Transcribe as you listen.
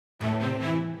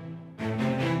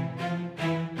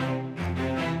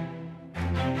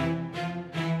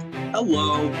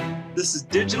Hello, this is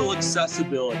Digital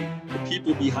Accessibility, the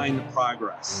people behind the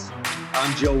progress.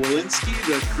 I'm Joe Walensky,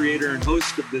 the creator and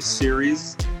host of this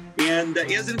series. And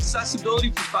as an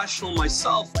accessibility professional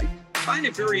myself, I find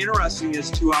it very interesting as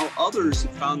to how others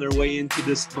have found their way into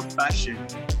this profession.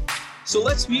 So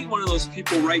let's meet one of those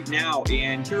people right now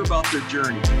and hear about their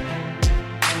journey.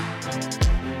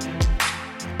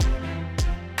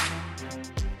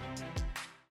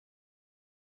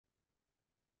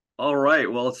 All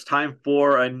right, well, it's time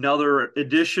for another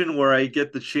edition where I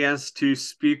get the chance to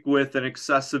speak with an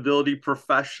accessibility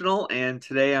professional. And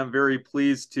today I'm very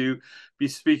pleased to be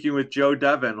speaking with Joe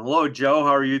Devon. Hello, Joe.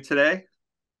 How are you today?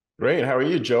 Great. How are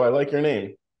you, Joe? I like your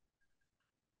name.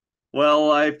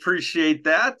 Well, I appreciate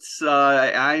that.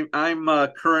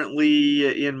 I'm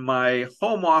currently in my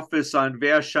home office on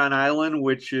Vashon Island,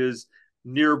 which is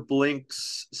near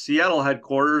Blink's Seattle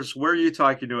headquarters. Where are you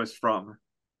talking to us from?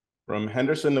 From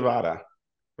Henderson, Nevada,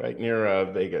 right near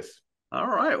Vegas. All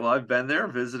right. Well, I've been there,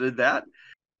 visited that.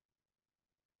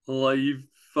 Well, you've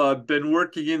been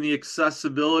working in the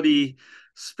accessibility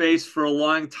space for a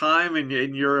long time, and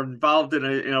you're involved in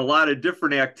a lot of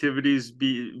different activities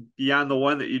beyond the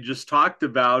one that you just talked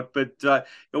about. But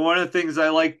one of the things I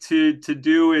like to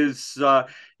do is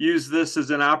use this as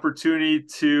an opportunity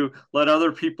to let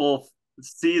other people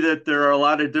see that there are a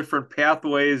lot of different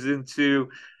pathways into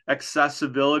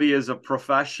accessibility as a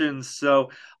profession. So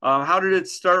how did it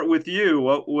start with you?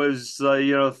 What was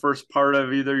the first part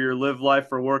of either your live life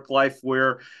or work life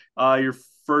where you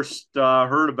first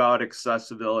heard about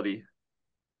accessibility?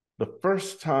 The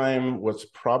first time was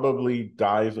probably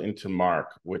Dive into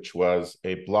Mark, which was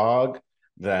a blog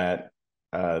that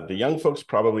the young folks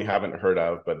probably haven't heard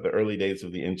of, but the early days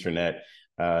of the internet,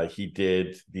 he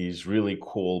did these really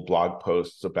cool blog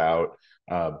posts about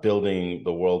building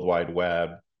the World Wide Web.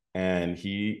 And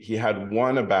he had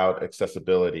one about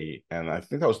accessibility, and I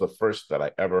think that was the first that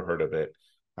I ever heard of it.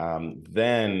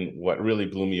 Then what really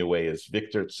blew me away is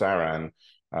Victor Tsaran,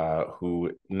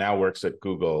 who now works at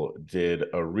Google, did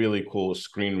a really cool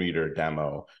screen reader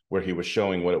demo where he was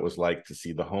showing what it was like to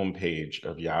see the homepage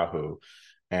of Yahoo.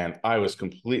 And I was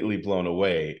completely blown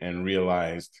away and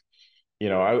realized,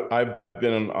 I've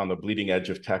been on the bleeding edge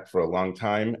of tech for a long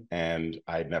time, and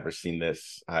I'd never seen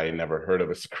this. I never heard of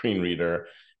a screen reader.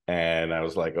 And I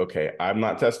was like, okay, I'm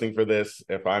not testing for this.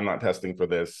 If I'm not testing for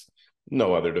this,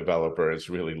 no other developer is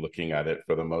really looking at it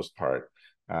for the most part.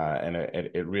 And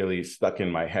it really stuck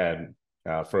in my head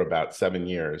for about 7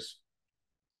 years.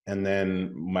 And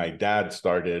then my dad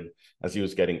started, as he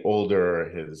was getting older,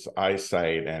 his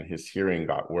eyesight and his hearing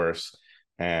got worse.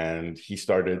 And he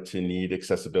started to need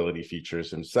accessibility features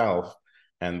himself.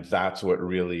 And that's what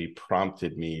really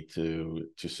prompted me to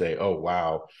say, oh,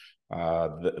 wow,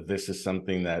 this is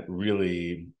something that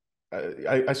really,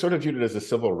 I sort of viewed it as a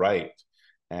civil right,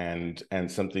 and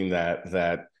something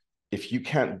that if you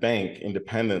can't bank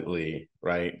independently,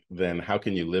 right, then how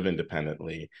can you live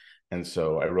independently? And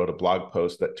so I wrote a blog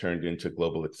post that turned into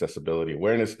Global Accessibility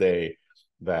Awareness Day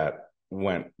that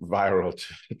went viral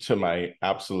to my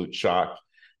absolute shock.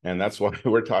 And that's why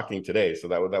we're talking today. So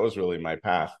that was really my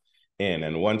path in.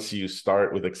 And once you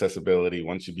start with accessibility,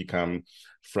 once you become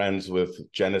friends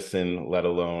with Jennison, let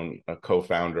alone a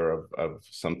co-founder of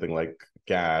something like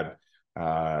GAAD,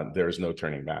 there's no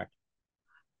turning back.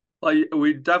 Well,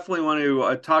 we definitely want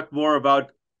to talk more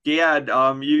about GAAD.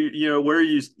 Where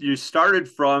you started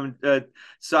from.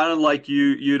 Sounded like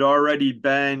you'd already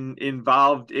been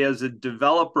involved as a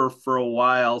developer for a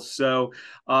while. So,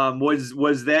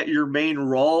 was that your main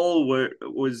role?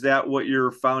 Was that what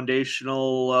your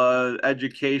foundational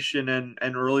education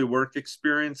and early work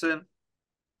experience in?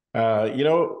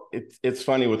 It's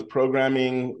funny with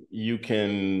programming, you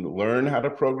can learn how to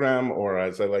program, or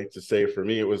as I like to say, for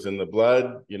me, it was in the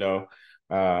blood.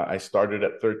 I started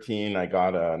at 13. I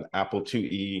got an Apple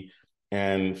IIe,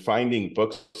 and finding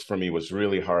books for me was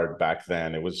really hard back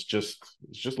then. It was just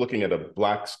looking at a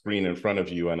black screen in front of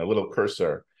you and a little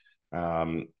cursor.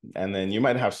 And then you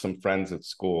might have some friends at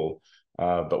school.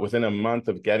 But within a month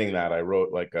of getting that, I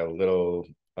wrote like a little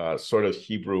sort of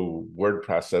Hebrew word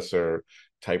processor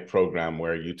type program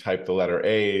where you type the letter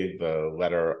A, the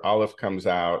letter Aleph comes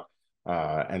out,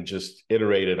 and just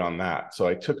iterated on that. So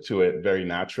I took to it very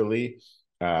naturally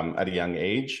at a young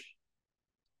age.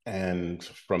 And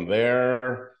from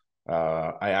there,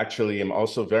 I actually am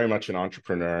also very much an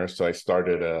entrepreneur. So I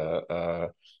started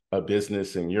a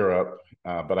business in Europe,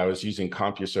 but I was using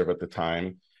CompuServe at the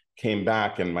time. Came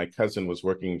back, and my cousin was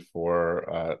working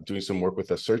for doing some work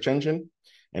with a search engine.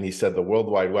 And he said the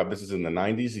World Wide Web, this is in the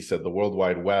 90s, he said the World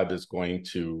Wide Web is going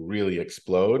to really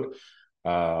explode.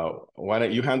 Why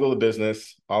don't you handle the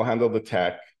business? I'll handle the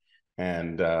tech.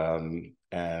 and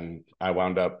I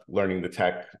wound up learning the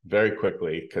tech very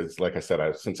quickly because, like I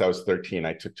said, since I was 13,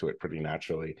 I took to it pretty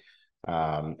naturally.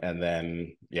 And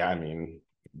then, yeah, I mean,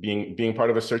 being part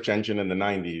of a search engine in the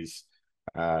 90s,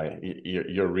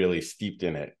 you're really steeped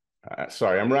in it.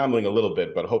 Sorry, I'm rambling a little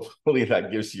bit, but hopefully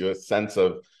that gives you a sense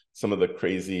of some of the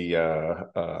crazy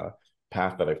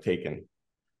path that I've taken.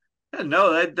 Yeah,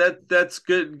 no, that's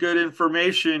good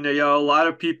information. You know, a lot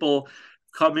of people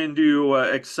come into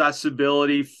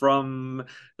accessibility from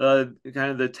kind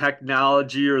of the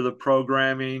technology or the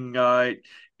programming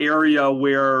area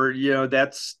where, you know,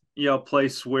 that's, you know, a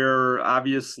place where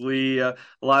obviously a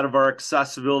lot of our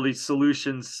accessibility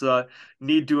solutions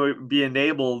need to be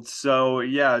enabled. So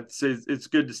yeah, it's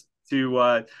good to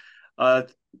uh,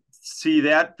 see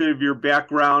that bit of your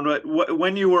background.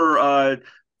 When you were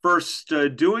first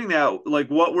doing that, like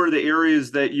what were the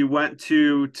areas that you went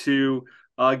to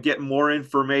get more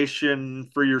information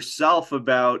for yourself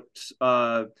about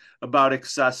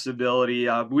accessibility?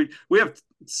 We have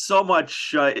so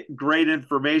much great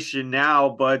information now,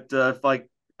 but if like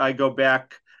I go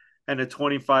back kind of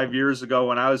 25 years ago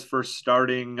when I was first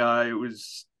starting, it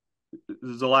was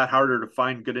a lot harder to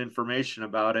find good information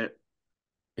about it.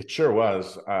 It sure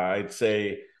was. I'd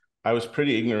say I was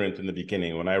pretty ignorant in the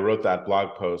beginning. When I wrote that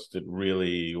blog post, it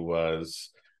really was,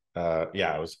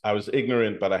 yeah, I was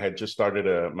ignorant, but I had just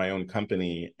started my own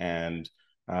company, and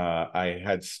I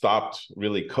had stopped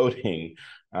really coding.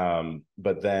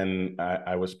 But then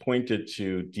I was pointed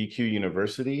to DQ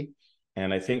University,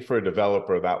 and I think for a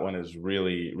developer, that one is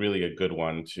really, really a good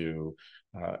one to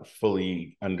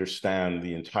fully understand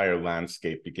the entire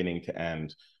landscape, beginning to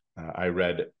end. I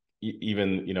read,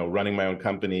 even, running my own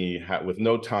company with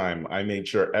no time, I made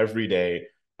sure every day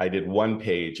I did one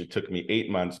page. It took me 8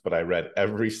 months, but I read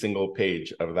every single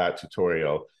page of that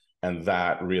tutorial, and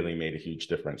that really made a huge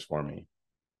difference for me.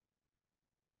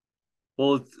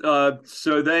 Well,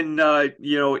 so then,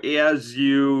 you know, as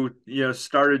you know,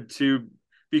 started to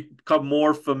become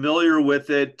more familiar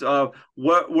with it,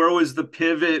 where was the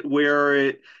pivot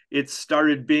where it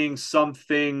started being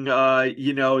something,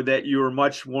 you know, that you were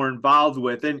much more involved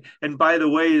with? And by the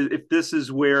way, if this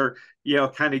is where, you know,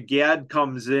 kind of GAAD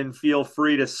comes in, feel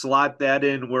free to slot that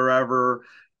in wherever,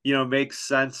 you know, makes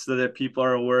sense so that people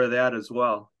are aware of that as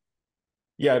well.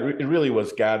 Yeah, it really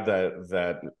was GAD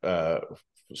that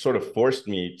sort of forced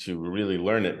me to really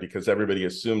learn it, because everybody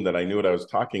assumed that I knew what I was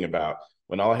talking about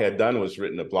when all I had done was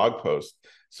written a blog post.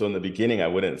 So in the beginning, I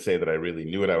wouldn't say that I really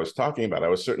knew what I was talking about. I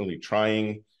was certainly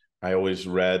trying. I always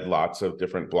read lots of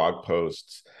different blog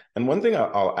posts. And one thing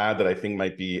I'll add that I think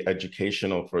might be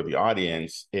educational for the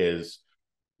audience is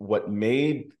what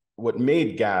made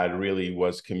GAD really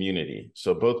was community.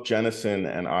 So both Jennison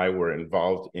and I were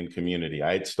involved in community.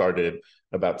 I had started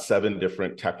about 7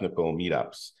 different technical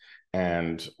meetups.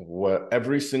 And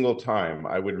every single time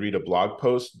I would read a blog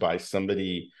post by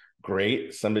somebody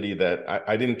great, somebody that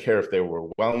I didn't care if they were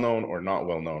well known or not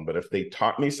well known, but if they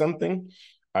taught me something,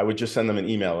 I would just send them an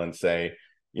email and say,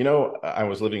 I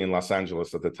was living in Los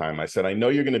Angeles at the time. I said, I know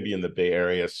you're going to be in the Bay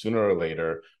Area sooner or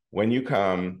later. When you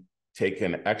come, take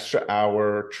an extra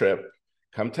hour trip,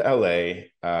 come to LA,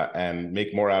 and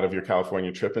make more out of your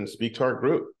California trip and speak to our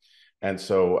group. And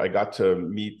so I got to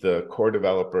meet the core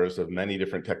developers of many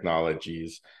different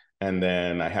technologies. And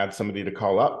then I had somebody to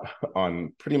call up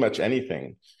on pretty much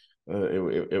anything.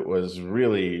 It was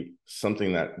really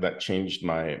something that changed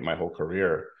my whole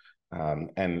career.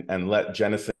 And let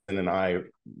Jennison and I,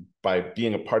 by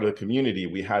being a part of the community,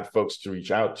 we had folks to reach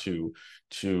out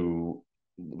to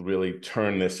really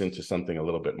turn this into something a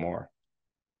little bit more.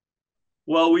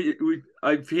 Well,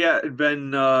 I've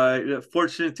been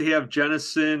fortunate to have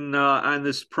Jennison on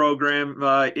this program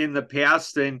in the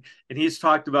past, and he's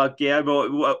talked about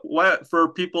GAAD. What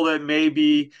for people that may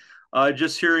be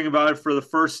just hearing about it for the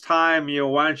first time, you know,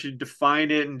 why don't you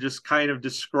define it and just kind of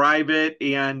describe it?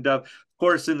 And of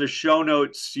course, in the show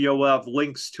notes, you know, we'll have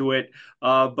links to it.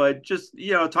 But just,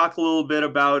 you know, talk a little bit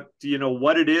about, you know,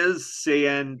 what it is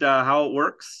and how it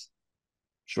works.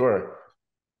 Sure.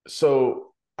 So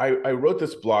I wrote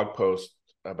this blog post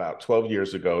about 12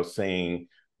 years ago saying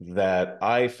that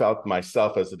I felt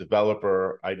myself as a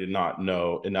developer, I did not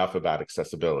know enough about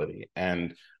accessibility.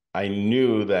 And I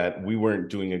knew that we weren't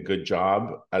doing a good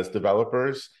job as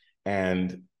developers.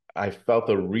 And I felt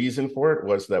the reason for it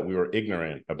was that we were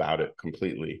ignorant about it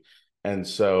completely. And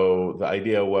so the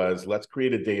idea was, let's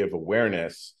create a day of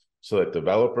awareness so that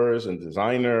developers and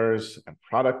designers and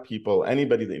product people,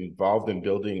 anybody that involved in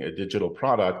building a digital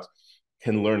product,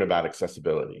 can learn about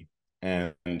accessibility.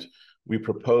 And we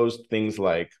proposed things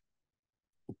like,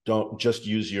 don't just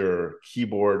use your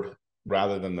keyboard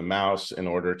rather than the mouse in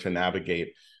order to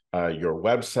navigate your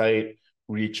website,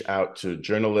 reach out to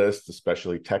journalists,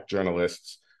 especially tech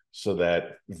journalists, so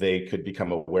that they could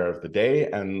become aware of the day.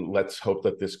 And let's hope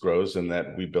that this grows and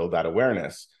that we build that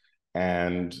awareness.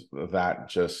 And that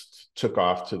just took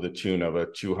off to the tune of a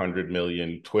 200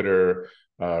 million Twitter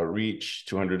reach,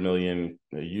 200 million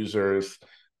users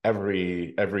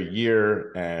every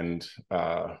year. And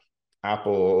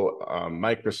Apple,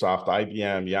 Microsoft,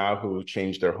 IBM, Yahoo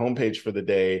changed their homepage for the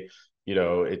day. You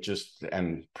know, it just,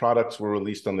 and products were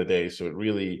released on the day. So it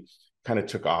really kind of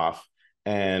took off.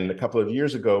 And a couple of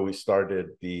years ago, we started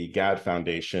the GAAD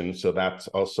Foundation. So that's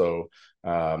also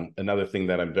another thing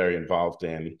that I'm very involved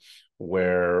in,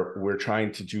 where we're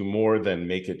trying to do more than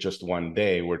make it just one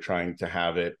day. We're trying to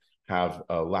have it have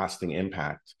a lasting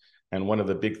impact. And one of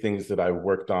the big things that I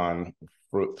worked on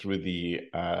through the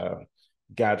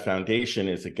GAAD Foundation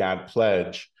is a GAAD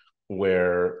pledge,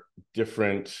 where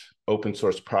different open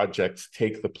source projects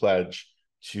take the pledge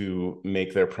to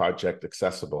make their project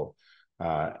accessible.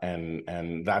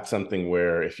 And that's something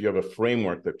where if you have a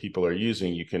framework that people are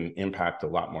using, you can impact a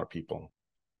lot more people.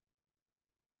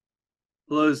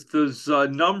 Those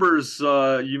numbers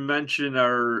you mentioned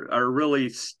are really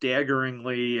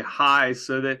staggeringly high,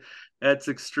 so that's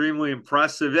extremely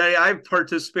impressive. I've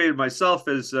participated myself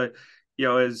as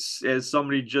as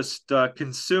somebody just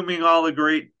consuming all the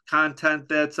great content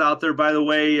that's out there. By the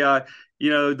way,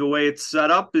 the way it's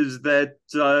set up is that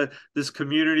this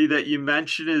community that you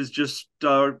mentioned is just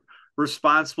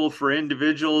responsible for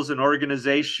individuals and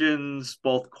organizations,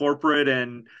 both corporate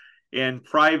and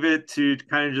private, to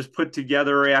kind of just put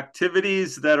together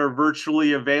activities that are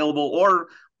virtually available or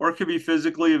could be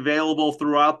physically available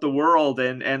throughout the world.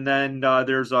 And then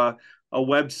there's a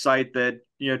website that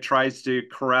tries to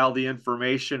corral the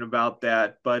information about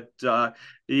that. But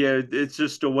it's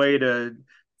just a way to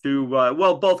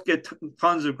both get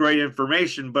tons of great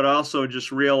information, but also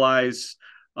just realize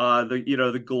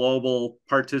the global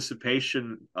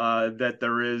participation that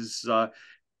there is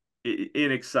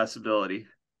in accessibility.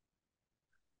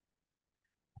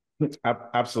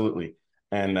 Absolutely.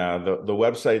 And the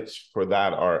websites for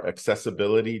that are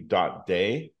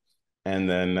accessibility.day and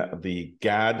then the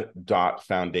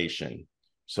GAAD.foundation.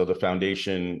 So the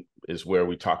foundation is where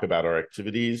we talk about our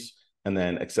activities, and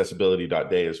then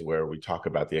accessibility.day is where we talk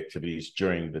about the activities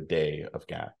during the day of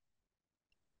GAAD.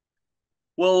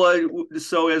 Well,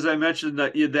 so as I mentioned,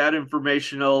 that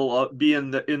information will be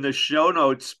in the show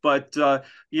notes. But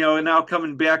now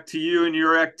coming back to you and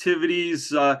your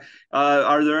activities, are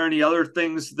there any other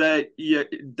things that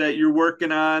you're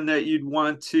working on that you'd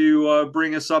want to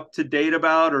bring us up to date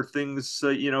about, or things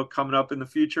coming up in the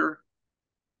future?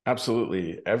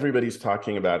 Absolutely. Everybody's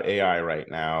talking about AI right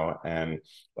now. And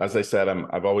as I said,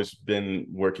 I've always been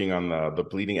working on the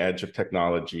bleeding edge of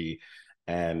technology.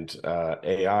 And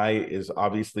AI is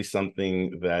obviously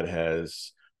something that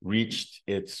has reached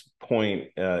its point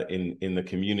in the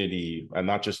community, and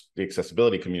not just the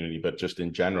accessibility community, but just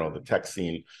in general, the tech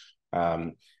scene.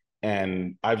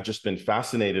 And I've just been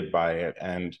fascinated by it,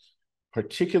 and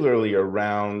particularly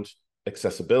around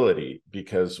accessibility,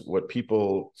 because what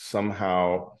people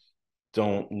somehow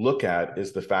don't look at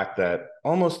is the fact that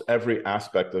almost every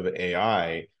aspect of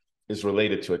AI is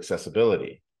related to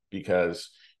accessibility, because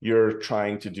you're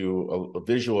trying to do a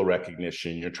visual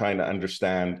recognition, you're trying to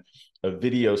understand a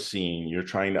video scene, you're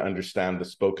trying to understand the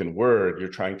spoken word, you're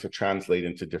trying to translate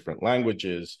into different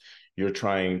languages, you're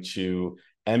trying to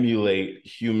emulate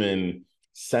human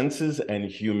senses and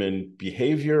human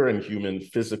behavior and human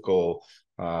physical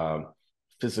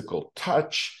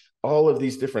touch. All of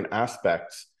these different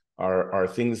aspects are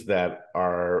things that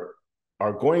are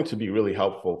going to be really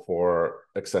helpful for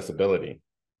accessibility.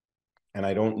 And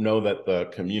I don't know that the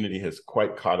community has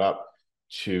quite caught up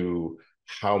to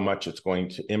how much it's going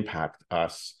to impact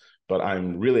us, but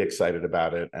I'm really excited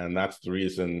about it. And that's the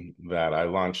reason that I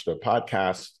launched a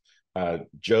podcast,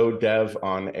 Joe Dev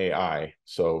on AI.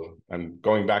 So I'm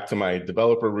going back to my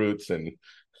developer roots and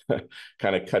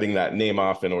kind of cutting that name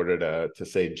off in order to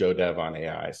say Joe Dev on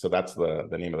AI. So that's the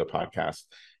name of the podcast.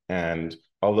 And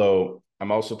although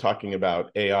I'm also talking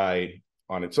about AI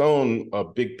on its own, a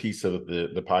big piece of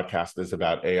the podcast is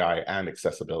about AI and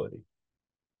accessibility.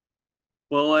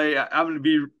 Well, I'm going to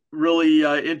be really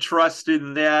interested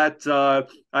in that.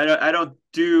 I don't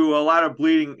do a lot of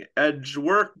bleeding edge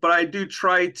work, but I do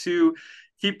try to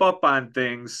keep up on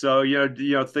things. So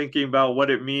thinking about what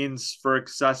it means for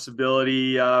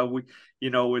accessibility,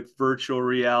 with virtual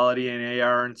reality and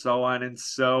AR and so on. And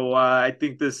so I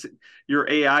think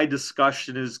your AI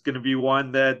discussion is going to be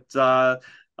one that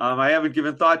I haven't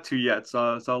given thought to yet.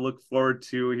 So I'll look forward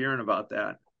to hearing about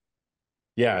that.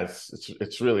 Yeah,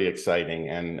 it's really exciting,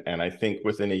 and I think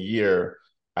within a year,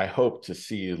 I hope to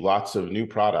see lots of new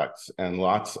products and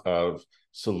lots of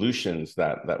solutions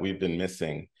that we've been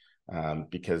missing.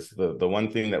 Because the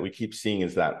one thing that we keep seeing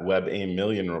is that Web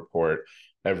A1,000,000 report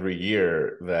every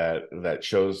year that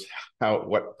shows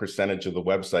what percentage of the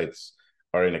websites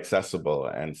are inaccessible,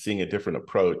 and seeing a different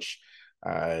approach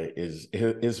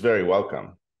is very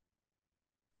welcome.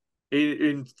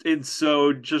 And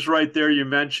so just right there, you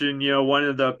mentioned, one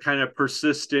of the kind of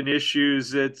persistent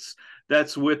issues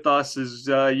that's with us is,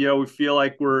 we feel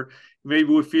like we're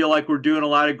doing a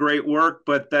lot of great work,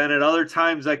 but then at other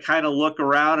times I kind of look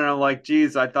around and I'm like,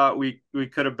 geez, I thought we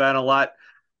could have been a lot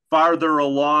farther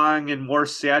along and more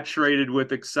saturated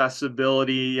with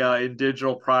accessibility in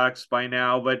digital products by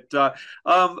now. But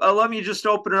let me just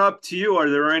open it up to you. Are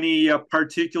there any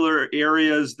particular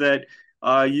areas that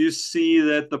you see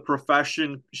that the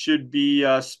profession should be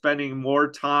spending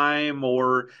more time,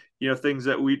 or things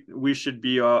that we should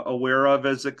be aware of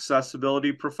as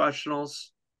accessibility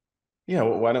professionals? Yeah,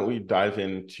 well, why don't we dive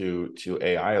into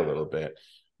AI a little bit?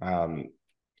 Um,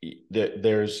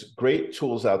 there's great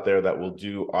tools out there that will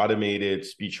do automated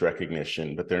speech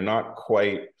recognition, but they're not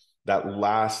quite, that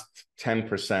last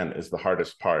 10% is the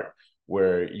hardest part,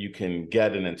 where you can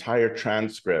get an entire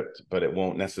transcript, but it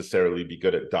won't necessarily be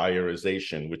good at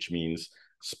diarization, which means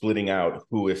splitting out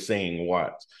who is saying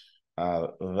what.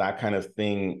 That kind of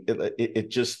thing.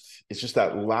 It's just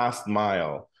that last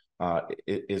mile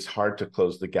it is hard to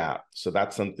close the gap. So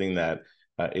that's something that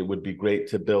it would be great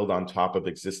to build on top of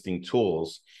existing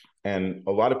tools. And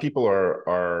a lot of people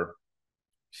are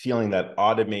feeling that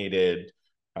automated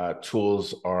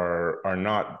tools are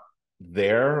not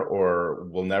there or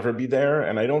will never be there.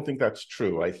 And I don't think that's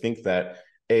true. I think that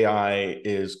AI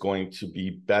is going to be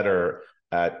better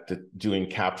at doing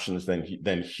captions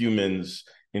than humans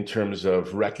in terms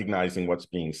of recognizing what's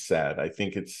being said. I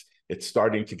think it's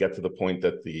starting to get to the point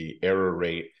that the error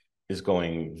rate is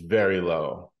going very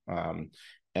low.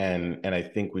 And I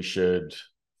think we should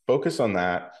focus on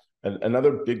that. And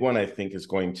another big one, I think, is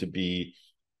going to be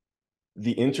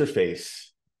the interface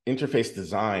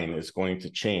design is going to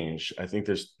change. I think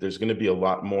there's going to be a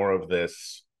lot more of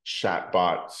this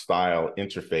chatbot style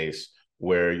interface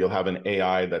where you'll have an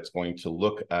AI that's going to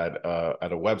look at a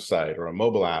website or a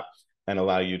mobile app and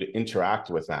allow you to interact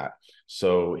with that.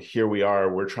 So here we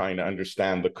are, we're trying to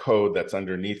understand the code that's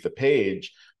underneath the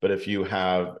page, but if you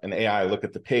have an AI look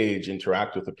at the page,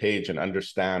 interact with the page, and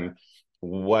understand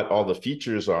what all the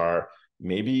features are,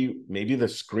 maybe the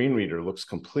screen reader looks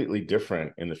completely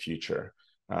different in the future.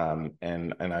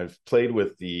 And I've played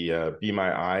with the Be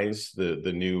My Eyes,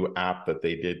 the new app that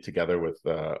they did together with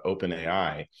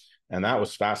OpenAI, and that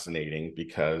was fascinating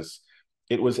because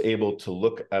it was able to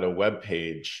look at a web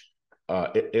page.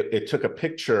 It took a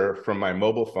picture from my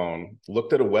mobile phone,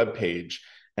 looked at a web page,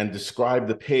 and described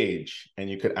the page. And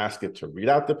you could ask it to read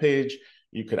out the page.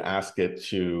 You could ask it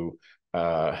to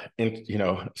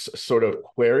sort of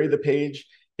query the page.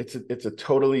 It's a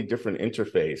totally different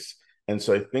interface. And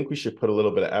so I think we should put a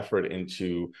little bit of effort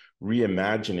into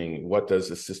reimagining what does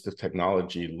assistive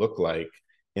technology look like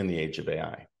in the age of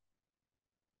AI.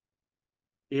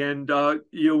 And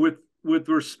with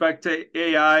respect to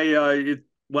AI,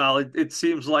 it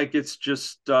seems like it's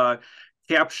just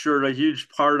captured a huge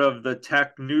part of the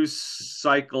tech news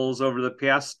cycles over the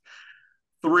past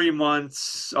 3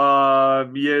 months. Yeah,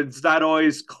 it's not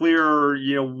always clear,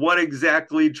 what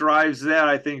exactly drives that.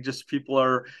 I think just people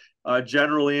are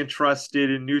generally interested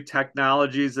in new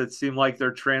technologies that seem like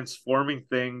they're transforming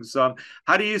things.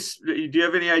 How do you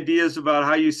have any ideas about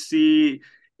how you see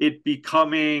it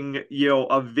becoming,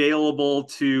 available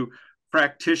to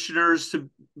practitioners to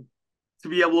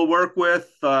be able to work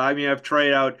with? I mean, I've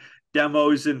tried out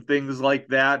demos and things like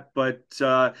that, but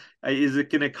is it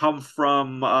going to come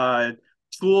from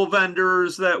tool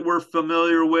vendors that we're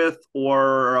familiar with,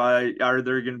 or are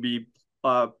there going to be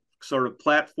sort of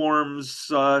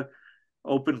platforms,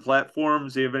 open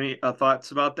platforms? Do you have any thoughts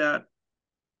about that?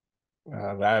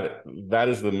 That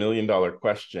is the $1,000,000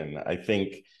 question. I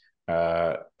think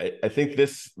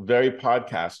this very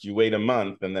podcast, you wait a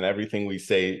month and then everything we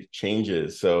say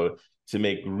changes. So to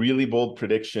make really bold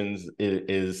predictions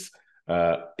is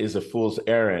a fool's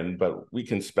errand, but we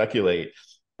can speculate.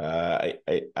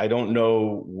 I don't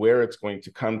know where it's going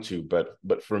to come to,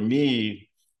 but for me,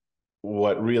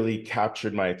 what really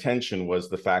captured my attention was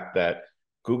the fact that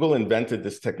Google invented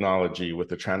this technology with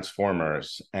the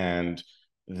transformers, and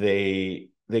they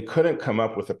couldn't come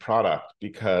up with a product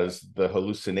because the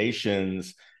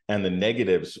hallucinations and the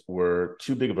negatives were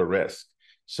too big of a risk.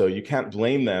 So you can't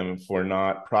blame them for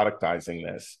not productizing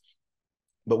this.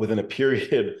 But within a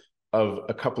period of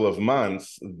a couple of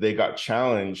months, they got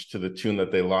challenged to the tune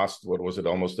that they lost, what was it,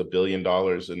 almost $1 billion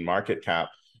in market cap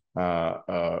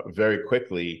very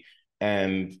quickly.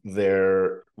 And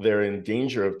they're in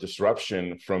danger of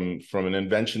disruption from an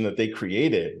invention that they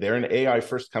created. They're an AI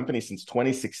first company since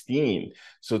 2016.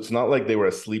 So it's not like they were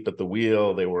asleep at the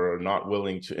wheel. They were not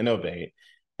willing to innovate.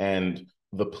 And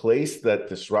the place that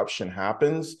disruption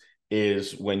happens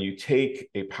is when you take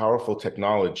a powerful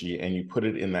technology and you put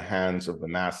it in the hands of the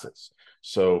masses.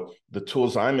 So the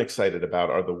tools I'm excited about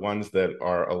are the ones that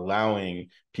are allowing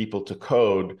people to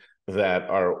code that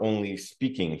are only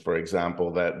speaking, for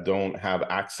example, that don't have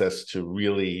access to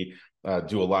really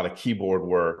do a lot of keyboard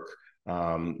work,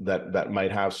 that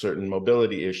might have certain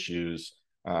mobility issues.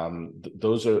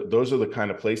 Those are the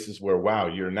kind of places where, wow,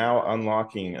 you're now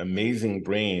unlocking amazing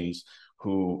brains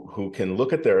who can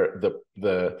look at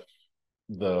the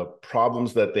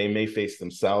problems that they may face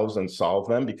themselves and solve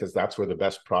them, because that's where the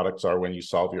best products are, when you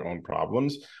solve your own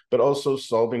problems, but also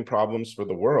solving problems for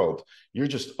the world. You're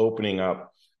just opening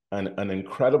up an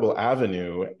incredible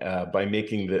avenue by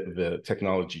making the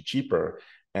technology cheaper.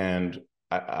 And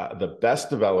the best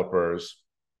developers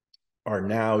are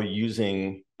now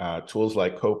using tools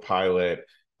like Copilot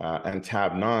and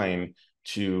Tab9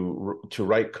 to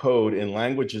write code in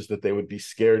languages that they would be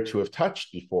scared to have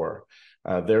touched before.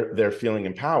 They're feeling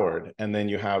empowered. And then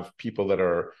you have people that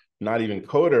are not even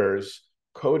coders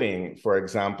coding. For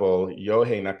example,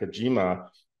 Yohei Nakajima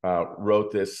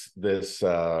wrote this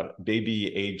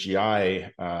baby AGI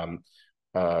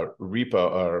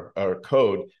repo or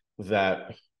code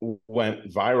that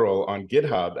went viral on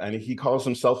GitHub, and he calls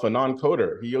himself a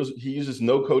non-coder. He uses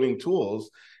no coding tools,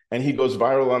 and he goes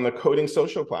viral on the coding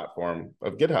social platform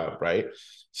of GitHub, right?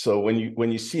 So when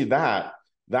you see that,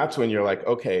 that's when you're like,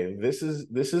 okay, this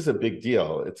is a big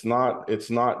deal. It's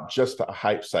not just a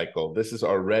hype cycle. This is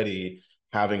already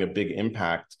having a big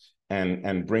impact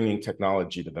and bringing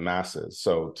technology to the masses.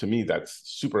 So to me, that's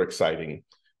super exciting.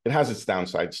 It has its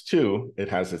downsides too. It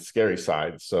has its scary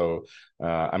side. So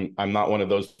I'm not one of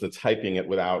those that's hyping it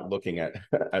without looking at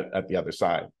the other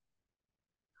side.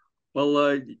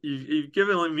 Well, you've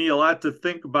given me a lot to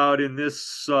think about in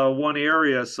this one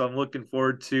area, so I'm looking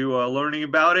forward to learning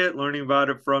about it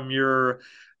from your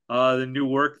the new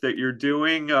work that you're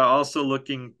doing. Also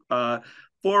looking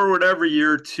forward every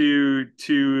year to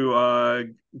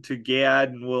GAAD,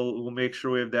 and we'll make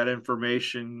sure we have that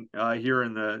information here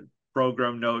in the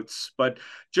program notes. But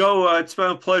Joe, it's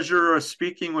been a pleasure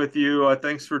speaking with you.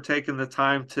 Thanks for taking the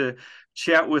time to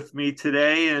chat with me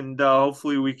today, and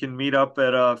hopefully we can meet up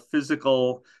at a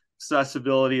physical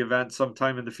accessibility event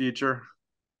sometime in the future.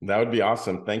 That would be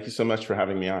awesome. Thank you so much for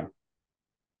having me on.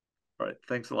 All right,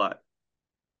 thanks a lot.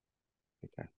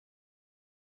 Okay.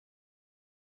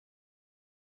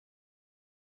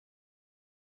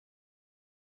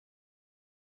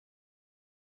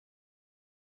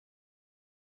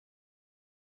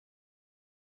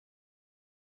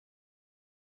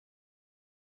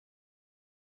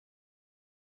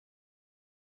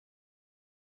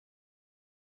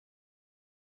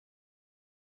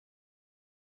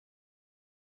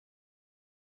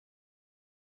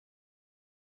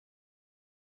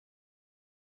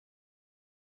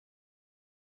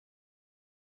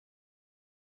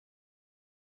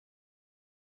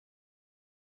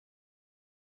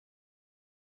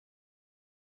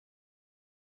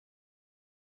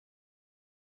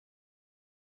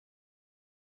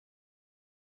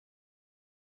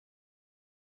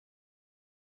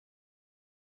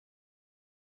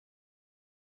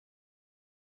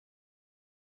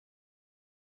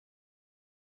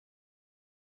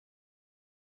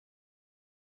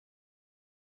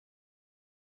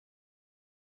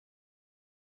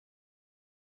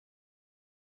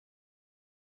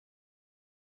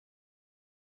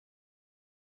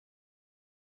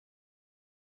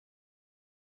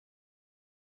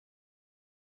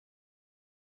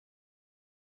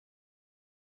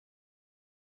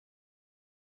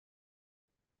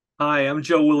 Hi, I'm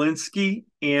Joe Walensky,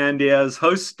 and as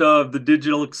host of the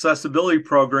Digital Accessibility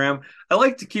Program, I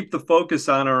like to keep the focus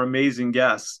on our amazing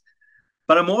guests.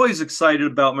 But I'm always excited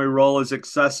about my role as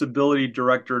Accessibility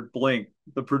Director at Blink,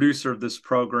 the producer of this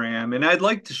program, and I'd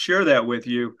like to share that with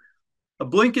you.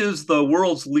 Blink is the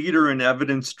world's leader in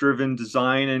evidence-driven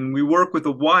design, and we work with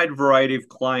a wide variety of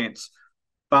clients.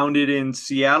 Founded in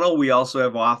Seattle, we also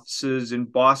have offices in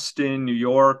Boston, New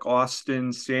York,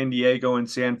 Austin, San Diego, and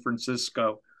San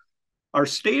Francisco. Our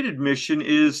stated mission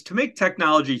is to make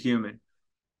technology human.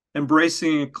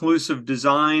 Embracing inclusive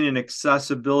design and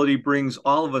accessibility brings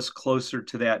all of us closer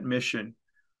to that mission.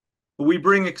 We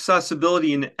bring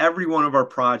accessibility in every one of our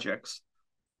projects.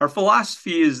 Our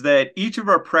philosophy is that each of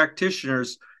our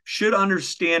practitioners should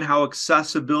understand how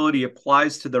accessibility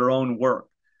applies to their own work.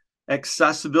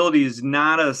 Accessibility is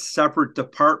not a separate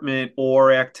department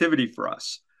or activity for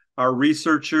us. Our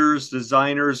researchers,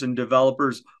 designers, and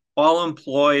developers all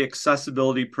employ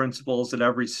accessibility principles at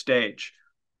every stage.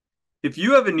 If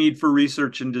you have a need for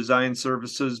research and design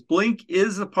services, Blink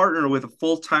is a partner with a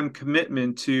full-time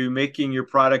commitment to making your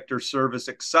product or service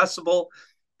accessible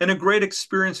and a great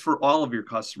experience for all of your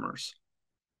customers.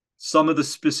 Some of the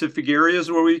specific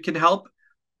areas where we can help: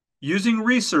 using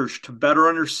research to better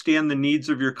understand the needs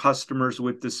of your customers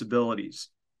with disabilities,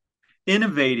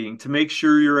 innovating to make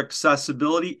sure your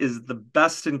accessibility is the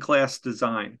best-in-class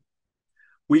design.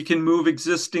 We can move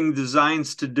existing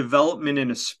designs to development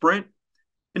in a sprint.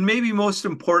 And maybe most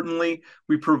importantly,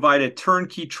 we provide a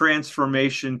turnkey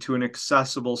transformation to an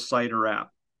accessible site or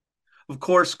app. Of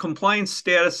course, compliance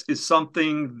status is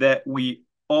something that we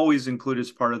always include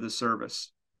as part of the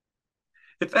service.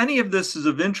 If any of this is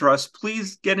of interest,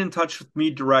 please get in touch with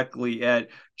me directly at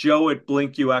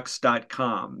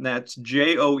joe@blinkux.com. That's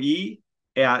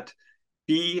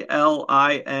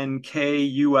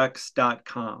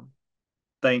joe@blinkux.com.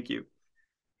 Thank you.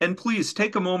 And please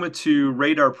take a moment to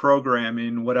rate our program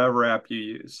in whatever app you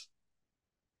use.